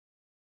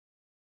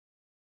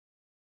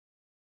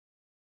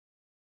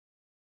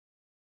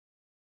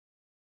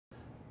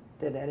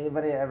Did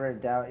anybody ever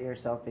doubt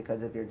yourself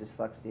because of your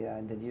dyslexia,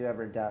 and did you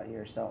ever doubt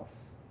yourself?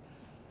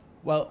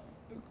 Well,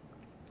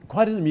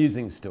 quite an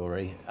amusing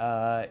story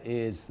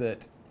is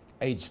that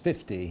age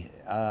 50,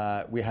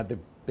 we had the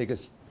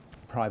biggest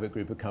private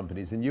group of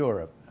companies in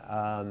Europe,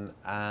 and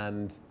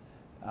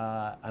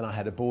I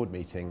had a board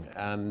meeting,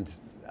 and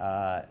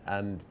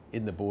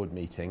in the board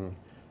meeting,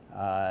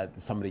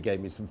 somebody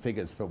gave me some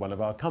figures for one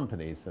of our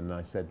companies, and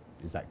I said,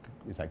 "Is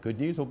that good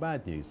news or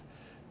bad news?"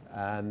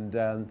 And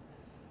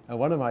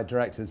one of my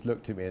directors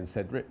looked at me and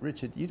said,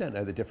 "Richard, you don't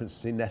know the difference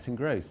between net and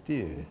gross, do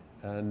you?"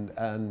 And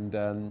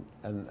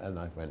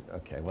I went,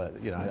 "Okay, well,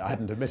 you know, I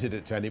hadn't admitted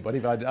it to anybody,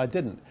 but I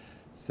didn't."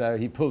 So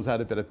he pulls out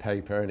a bit of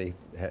paper, and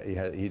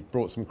he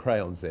brought some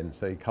crayons in,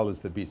 so he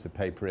colours the piece of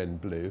paper in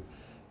blue,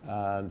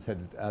 and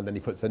then he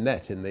puts a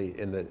net in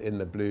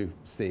the blue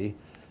sea,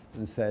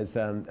 and says,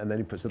 and then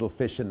he puts little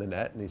fish in the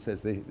net, and he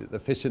says the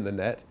fish in the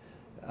net,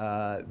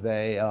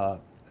 they are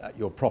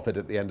your profit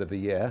at the end of the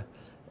year,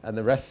 and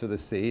the rest of the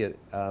sea,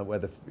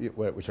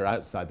 which are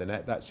outside the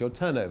net, that's your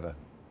turnover.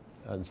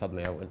 And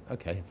suddenly I went,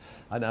 okay,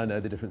 I now know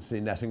the difference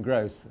between net and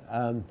gross.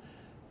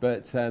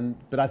 But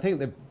I think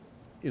the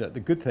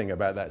good thing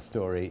about that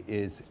story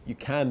is you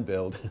can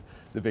build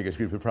the biggest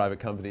group of private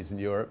companies in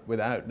Europe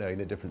without knowing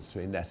the difference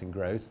between net and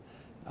gross,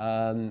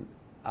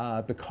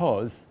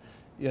 because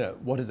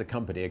what is a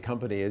company? A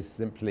company is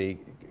simply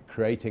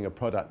creating a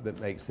product that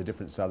makes a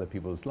difference to other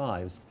people's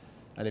lives,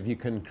 and if you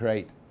can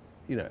create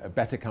a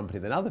better company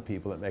than other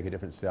people that make a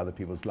difference to other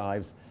people's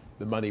lives,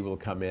 the money will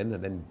come in,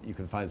 and then you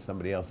can find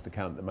somebody else to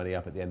count the money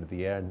up at the end of the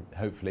year, and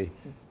hopefully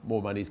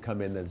more money's come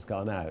in than's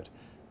gone out.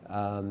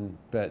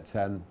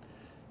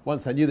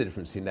 Once I knew the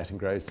difference between net and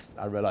gross,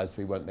 I realized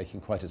we weren't making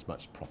quite as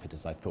much profit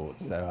as I thought,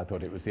 so I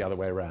thought it was the other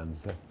way around.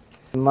 So.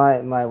 My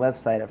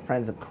website at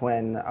Friends of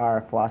Quinn, our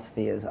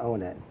philosophy is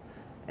own it,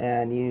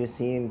 and you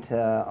seem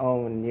to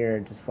own your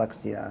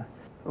dyslexia.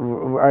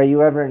 Are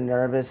you ever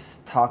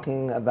nervous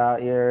talking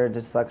about your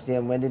dyslexia,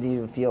 and when did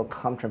you feel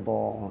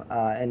comfortable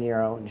in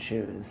your own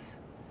shoes?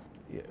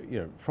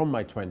 From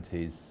my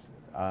 20s,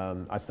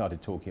 I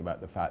started talking about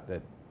the fact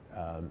that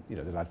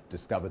that I've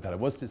discovered that I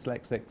was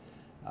dyslexic,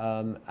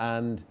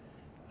 and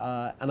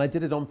I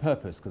did it on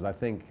purpose because I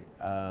think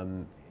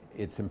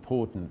it's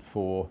important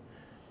for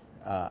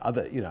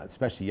other,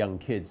 especially young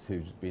kids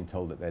who've been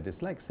told that they're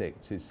dyslexic,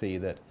 to see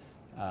that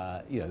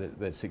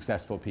that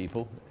successful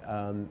people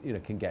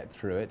can get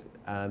through it,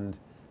 and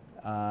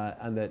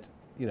that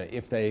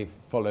if they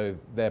follow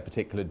their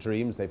particular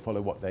dreams, they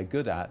follow what they're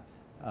good at,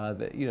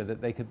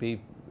 that they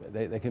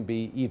can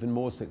be even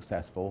more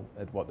successful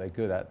at what they're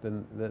good at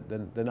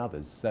than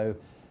others. So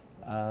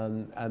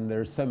and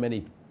there are so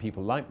many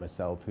people like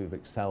myself who've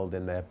excelled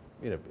in their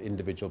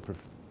individual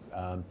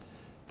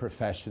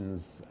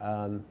professions,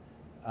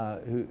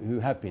 who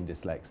have been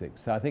dyslexic.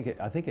 So I think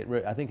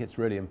it's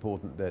really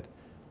important that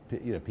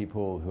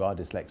people who are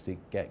dyslexic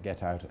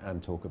get out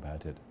and talk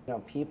about it.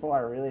 People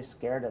are really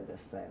scared of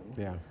this thing.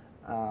 Yeah.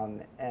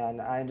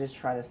 And I'm just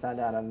trying to send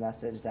out a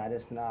message that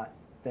it's not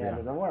the end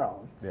of the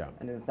world. Yeah.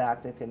 And in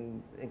fact, it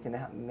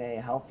may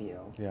help you.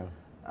 Yeah.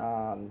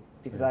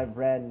 Because I've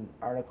read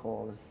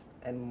articles,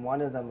 and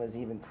one of them was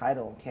even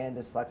titled, "Can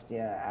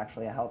dyslexia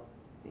actually help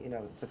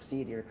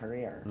succeed your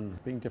career?"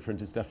 Being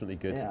different is definitely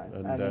good, yeah.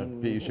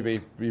 and you should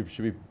be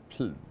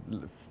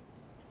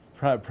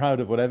proud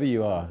of whatever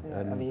you are.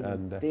 Yeah,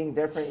 being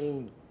different,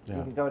 you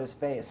can go to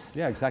space.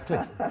 Yeah, exactly.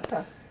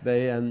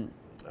 You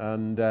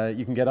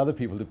can get other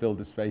people to build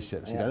the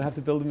spaceships. You don't have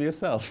to build them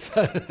yourself.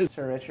 So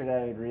Richard,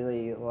 I would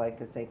really like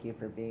to thank you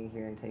for being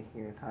here and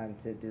taking your time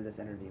to do this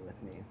interview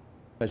with me.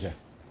 Pleasure.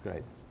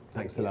 Great.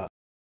 Thanks a lot.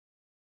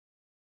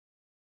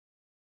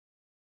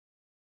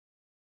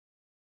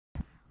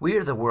 We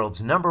are the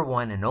world's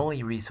 #1 and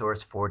only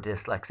resource for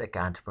dyslexic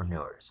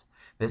entrepreneurs.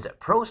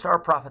 Visit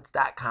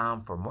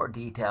ProStarProfits.com for more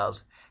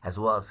details, as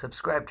well as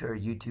subscribe to our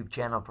YouTube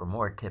channel for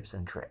more tips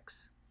and tricks.